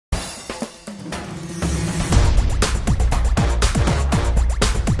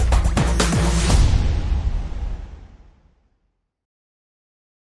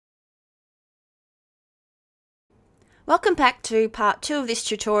Welcome back to part 2 of this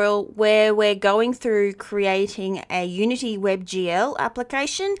tutorial where we're going through creating a Unity WebGL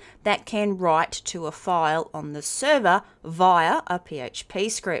application that can write to a file on the server via a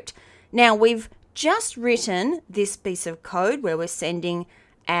PHP script. Now we've just written this piece of code where we're sending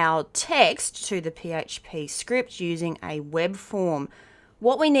our text to the PHP script using a web form.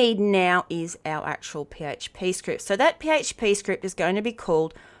 What we need now is our actual PHP script. So that PHP script is going to be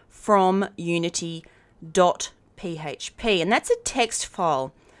called from Unity.php, and that's a text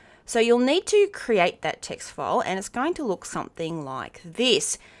file. So you'll need to create that text file, and it's going to look something like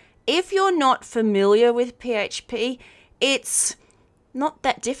this. If you're not familiar with PHP, it's not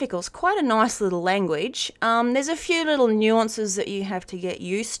that difficult. It's quite a nice little language. There's a few little nuances that you have to get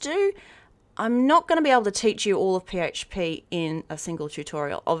used to. I'm not going to be able to teach you all of PHP in a single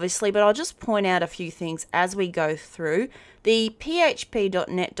tutorial, obviously, but I'll just point out a few things as we go through. The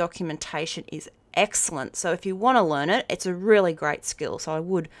php.net documentation is excellent, so if you want to learn it, it's a really great skill, so I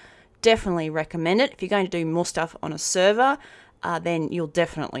would definitely recommend it. If you're going to do more stuff on a server, then you'll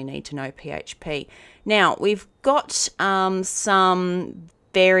definitely need to know PHP. Now, we've got some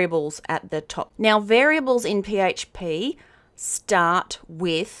variables at the top. Now, variables in PHP start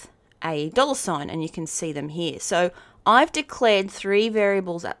with a $, and you can see them here. So I've declared 3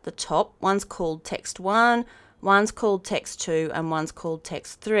 variables at the top. One's called text1, one's called text2, and one's called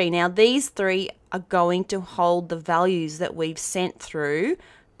text3. Now these 3 are going to hold the values that we've sent through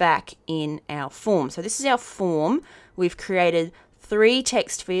back in our form. So this is our form. We've created 3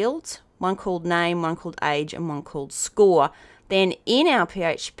 text fields, one called name, one called age, and one called score. Then in our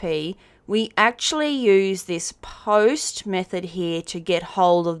PHP, we actually use this post method here to get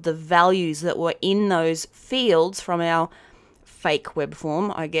hold of the values that were in those fields from our fake web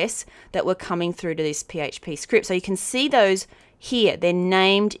form, I guess, that were coming through to this PHP script. So you can see those here. They're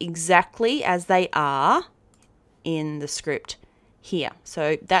named exactly as they are in the script here.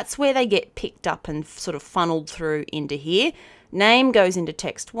 So that's where they get picked up and sort of funneled through into here. Name goes into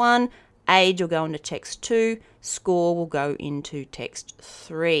text1, age will go into text2, score will go into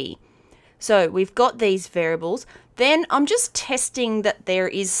text3. So we've got these variables. Then I'm just testing that there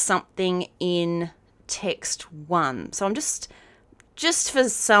is something in text1. So I'm just for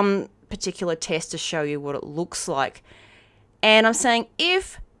some particular test to show you what it looks like. And I'm saying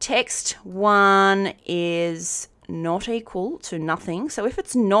if text1 is not equal to nothing, so if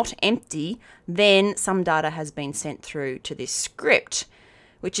it's not empty, then some data has been sent through to this script,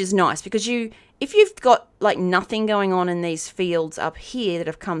 which is nice because if you've got like nothing going on in these fields up here that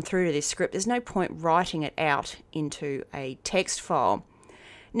have come through to this script, there's no point writing it out into a text file.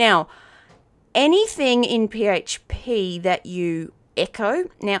 Now, anything in PHP that you echo,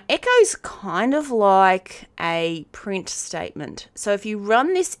 now echo is kind of like a print statement. So if you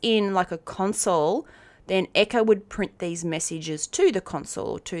run this in like a console, then echo would print these messages to the console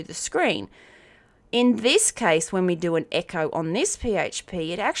or to the screen. In this case, when we do an echo on this PHP,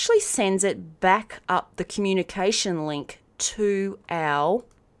 it actually sends it back up the communication link to our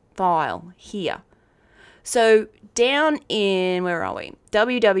file here. So down in, where are we?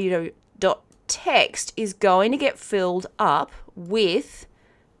 www.text is going to get filled up with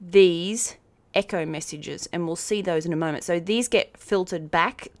these echo messages, and we'll see those in a moment. So these get filtered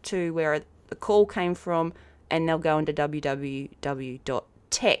back to where the call came from, and they'll go into www.text.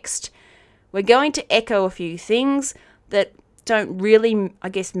 We're going to echo a few things that don't really, I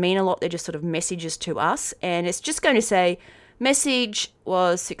guess, mean a lot. They're just sort of messages to us. And it's just going to say, message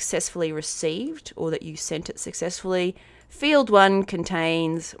was successfully received, or that you sent it successfully. Field 1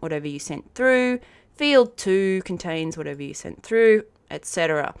 contains whatever you sent through. Field 2 contains whatever you sent through,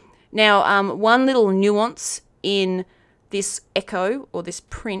 etc. Now, one little nuance in this echo, or this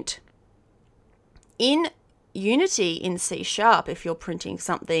print, in Unity in C#, if you're printing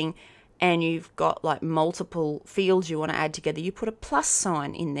something and you've got like multiple fields you want to add together, you put a plus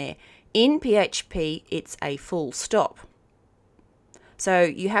sign in there. In PHP, it's a full stop. So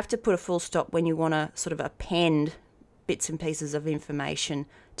you have to put a full stop when you want to sort of append bits and pieces of information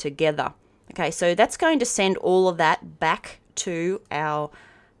together. Okay, so that's going to send all of that back to our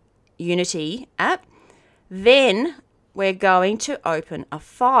Unity app. Then we're going to open a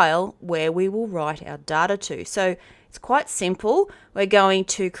file where we will write our data to. So it's quite simple. We're going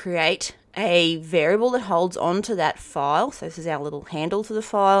to create a variable that holds on to that file. So this is our little handle to the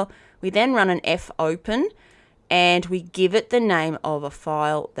file. We then run an fopen and we give it the name of a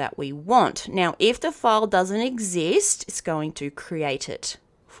file that we want. Now, if the file doesn't exist, it's going to create it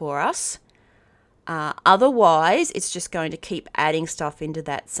for us. Otherwise, it's just going to keep adding stuff into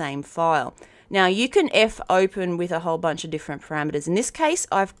that same file. Now you can fopen with a whole bunch of different parameters. In this case,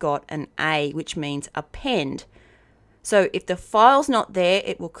 I've got an A, which means append. So if the file's not there,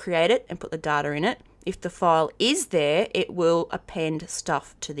 it will create it and put the data in it. If the file is there, it will append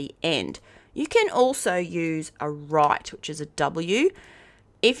stuff to the end. You can also use a write, which is a W.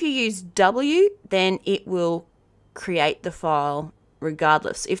 If you use W, then it will create the file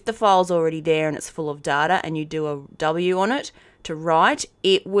regardless. If the file's already there and it's full of data and you do a W on it to write,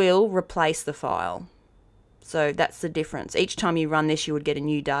 it will replace the file. So that's the difference. Each time you run this, you would get a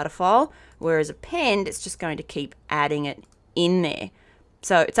new data file, whereas append, it's just going to keep adding it in there.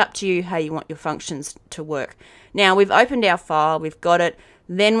 So it's up to you how you want your functions to work. Now we've opened our file, we've got it,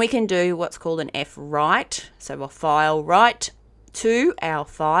 then we can do what's called an fwrite. So a file write to our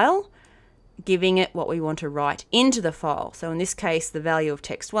file, giving it what we want to write into the file. So in this case, the value of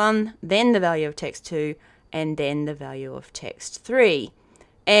text1, then the value of text2, and then the value of text3.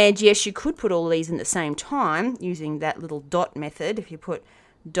 And yes, you could put all these in at the same time using that little dot method. If you put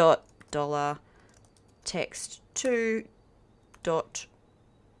dot dollar text2 dot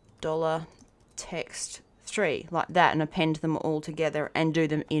dollar text3 like that, and append them all together and do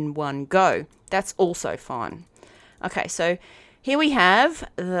them in one go. That's also fine. Okay, so here we have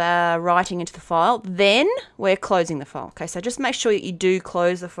the writing into the file, then we're closing the file. Okay, so just make sure that you do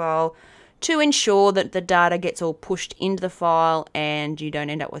close the file to ensure that the data gets all pushed into the file and you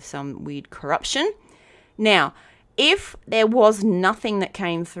don't end up with some weird corruption. Now, if there was nothing that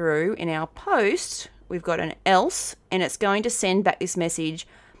came through in our post, we've got an else, and it's going to send back this message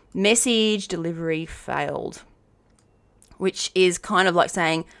delivery failed, which is kind of like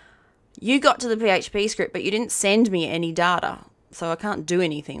saying, you got to the PHP script, but you didn't send me any data, so I can't do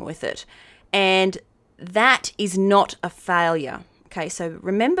anything with it. And that is not a failure. Okay, so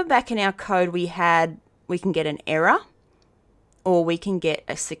remember back in our code we can get an error, or we can get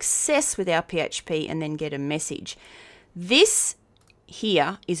a success with our PHP and then get a message. This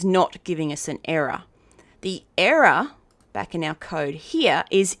here is not giving us an error. The error back in our code here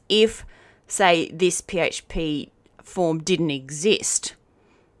is if, say, this PHP form didn't exist,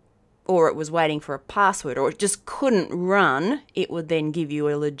 or it was waiting for a password, or it just couldn't run, it would then give you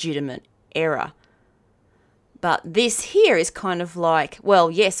a legitimate error. But this here is kind of like,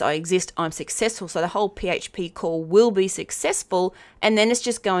 well, yes, I exist, I'm successful, so the whole PHP call will be successful, and then it's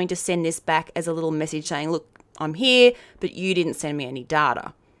just going to send this back as a little message saying, look, I'm here, but you didn't send me any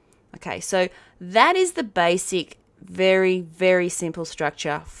data. Okay, so that is the basic, very, very simple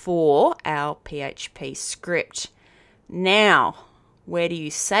structure for our PHP script. Now, where do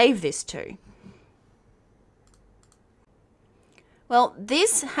you save this to? Well,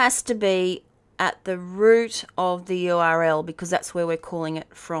 this has to be at the root of the URL because that's where we're calling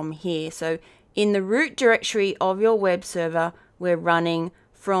it from here. So in the root directory of your web server, we're running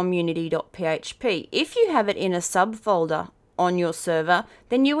from unity.php. If you have it in a subfolder on your server,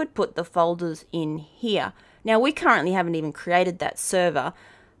 then you would put the folders in here. Now we currently haven't even created that server,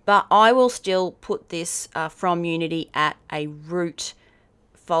 but I will still put this from Unity at a root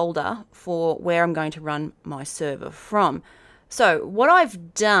folder for where I'm going to run my server from. So what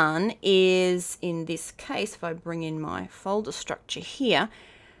I've done is, in this case, if I bring in my folder structure here,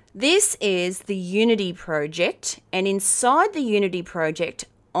 this is the Unity project, and inside the Unity project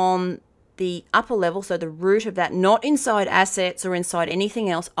on the upper level, so the root of that, not inside assets or inside anything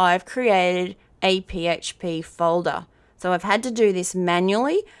else, I've created a PHP folder. So I've had to do this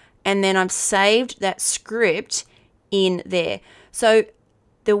manually, and then I've saved that script in there. So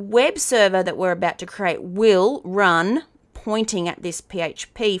the web server that we're about to create will run pointing at this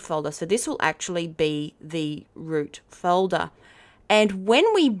PHP folder. So this will actually be the root folder. And when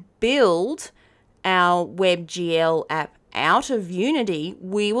we build our WebGL app out of Unity,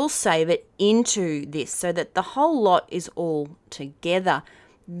 we will save it into this so that the whole lot is all together.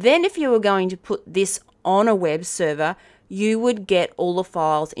 Then if you were going to put this on a web server, you would get all the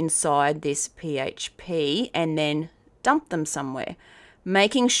files inside this PHP and then dump them somewhere,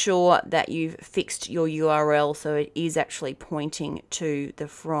 making sure that you've fixed your URL so it is actually pointing to the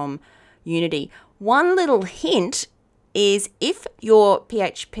from Unity. One little hint is if your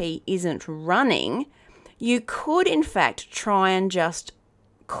PHP isn't running, you could in fact try and just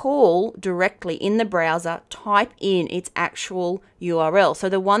call directly in the browser, type in its actual URL. So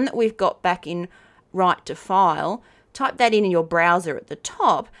the one that we've got back in write to file, type that in your browser at the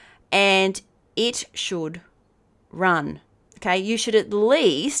top and it should run. Okay, you should at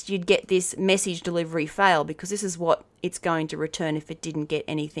least, you'd get this message delivery fail because this is what it's going to return if it didn't get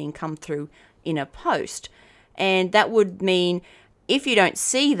anything come through in a post. And that would mean if you don't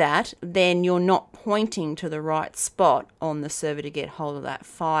see that, then you're not pointing to the right spot on the server to get hold of that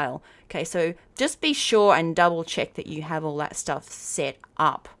file. Okay, so just be sure and double check that you have all that stuff set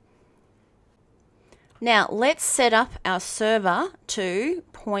up. Now let's set up our server to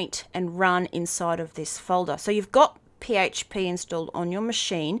point and run inside of this folder. So you've got PHP installed on your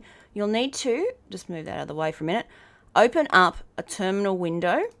machine. You'll need to, just move that out of the way for a minute, open up a terminal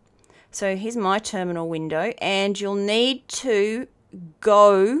window. So here's my terminal window, and you'll need to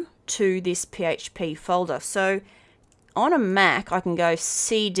go to this PHP folder. So on a Mac, I can go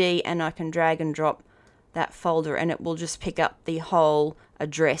CD and I can drag and drop that folder, and it will just pick up the whole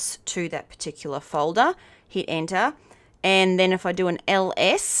address to that particular folder. Hit enter, and then if I do an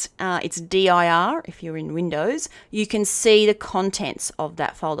ls, it's dir if you're in Windows, you can see the contents of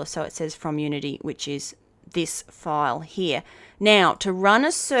that folder. So it says from Unity, which is this file here. Now to run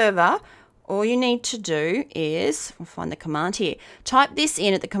a server, all you need to do is, we'll find the command here, type this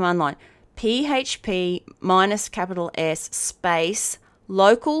in at the command line, php -S space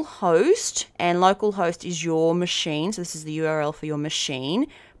localhost, and localhost is your machine, so this is the URL for your machine,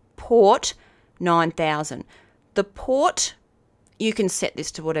 port 9000. The port, you can set this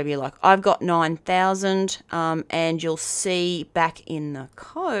to whatever you like. I've got 9000, and you'll see back in the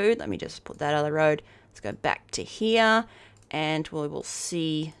code, let me just put that other road, let's go back to here, and we will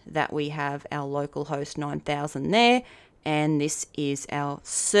see that we have our localhost 9000 there, and this is our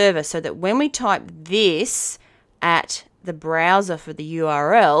server, so that when we type this at the browser for the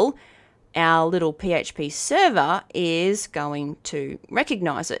URL, our little PHP server is going to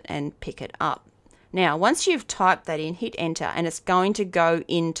recognize it and pick it up. Now, once you've typed that in, hit enter, and it's going to go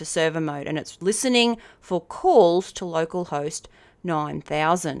into server mode, and it's listening for calls to localhost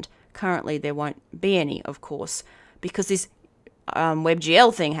 9000. Currently, there won't be any, of course, because this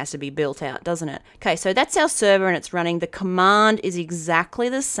WebGL thing has to be built out, doesn't it? Okay, so that's our server, and it's running. The command is exactly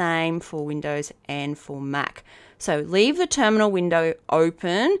the same for Windows and for Mac. So leave the terminal window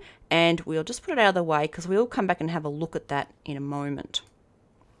open, and we'll just put it out of the way because we'll come back and have a look at that in a moment.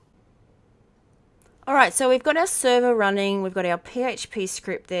 All right, so we've got our server running, we've got our PHP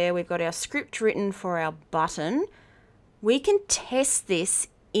script there, we've got our script written for our button. We can test this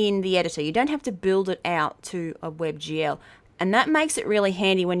in the editor. You don't have to build it out to a WebGL, and that makes it really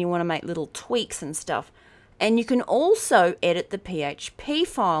handy when you want to make little tweaks and stuff. And you can also edit the PHP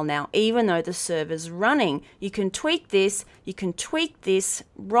file now, even though the server's running. You can tweak this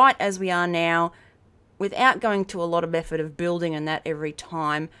right as we are now without going to a lot of effort of building and that every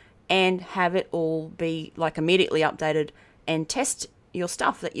time, and have it all be like immediately updated and test your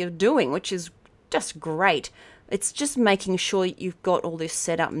stuff that you're doing, which is just great. It's just making sure you've got all this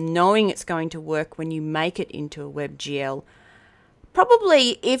set up, knowing it's going to work when you make it into a WebGL.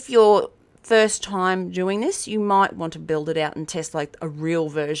 Probably if you're first time doing this, you might want to build it out and test like a real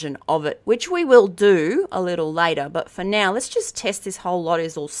version of it, which we will do a little later. But for now, let's just test this whole lot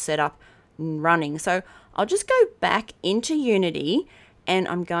is all set up and running. So I'll just go back into Unity, and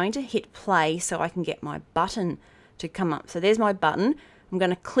I'm going to hit play so I can get my button to come up. So there's my button. I'm going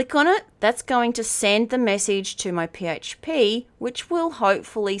to click on it. That's going to send the message to my PHP, which will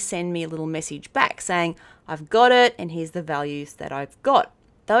hopefully send me a little message back saying, I've got it, and here's the values that I've got.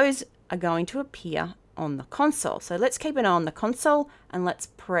 Those are going to appear on the console. So let's keep an eye on the console, and let's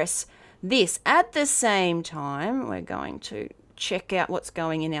press this. At the same time, we're going to check out what's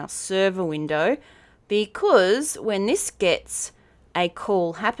going in our server window, because when this gets a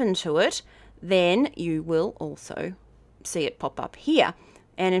call happen to it, then you will also see it pop up here.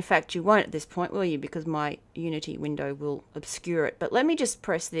 And in fact, you won't at this point, will you? Because my Unity window will obscure it. But let me just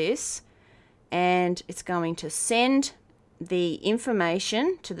press this, and it's going to send the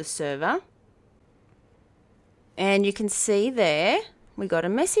information to the server. And you can see there, we got a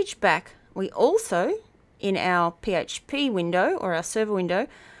message back. We also, in our PHP window or our server window,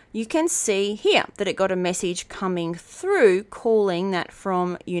 you can see here that it got a message coming through calling that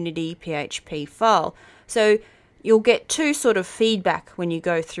from Unity PHP file. So you'll get two sort of feedback when you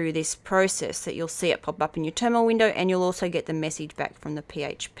go through this process, that you'll see it pop up in your terminal window, and you'll also get the message back from the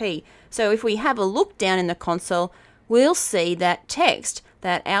PHP. So if we have a look down in the console, we'll see that text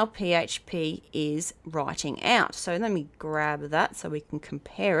that our PHP is writing out. So let me grab that so we can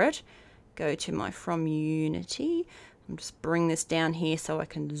compare it. Go to my From Unity. I'll just bring this down here so I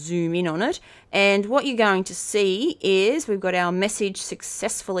can zoom in on it. And what you're going to see is we've got our message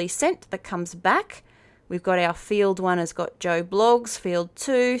successfully sent that comes back. We've got our field 1 has got Joe Blogs, field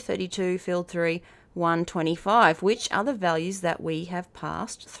 2, 32, field 3, 125, which are the values that we have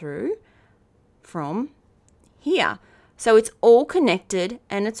passed through from here. So it's all connected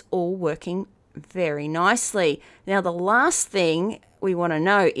and it's all working very nicely. Now the last thing we want to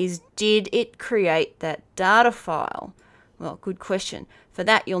know is, did it create that data file? Well, good question. For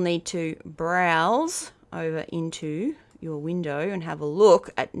that, you'll need to browse over into your window and have a look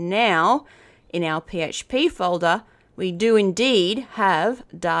at now. in our PHP folder, we do indeed have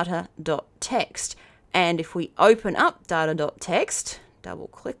data.txt. And if we open up data.txt, double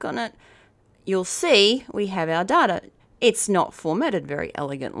click on it, you'll see we have our data. It's not formatted very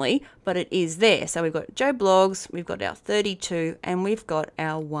elegantly, but it is there. So we've got Joe Blogs, we've got our 32, and we've got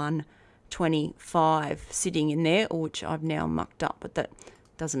our 125 sitting in there, which I've now mucked up, but that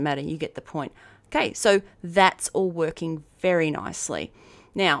doesn't matter. You get the point. Okay, so that's all working very nicely.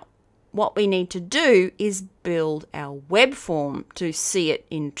 Now, what we need to do is build our web form to see it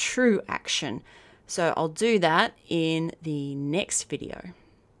in true action. So I'll do that in the next video.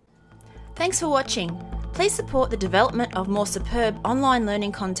 Thanks for watching. Please support the development of more superb online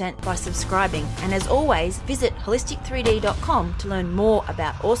learning content by subscribing. And as always, visit holistic3d.com to learn more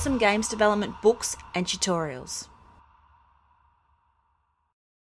about awesome games development books and tutorials.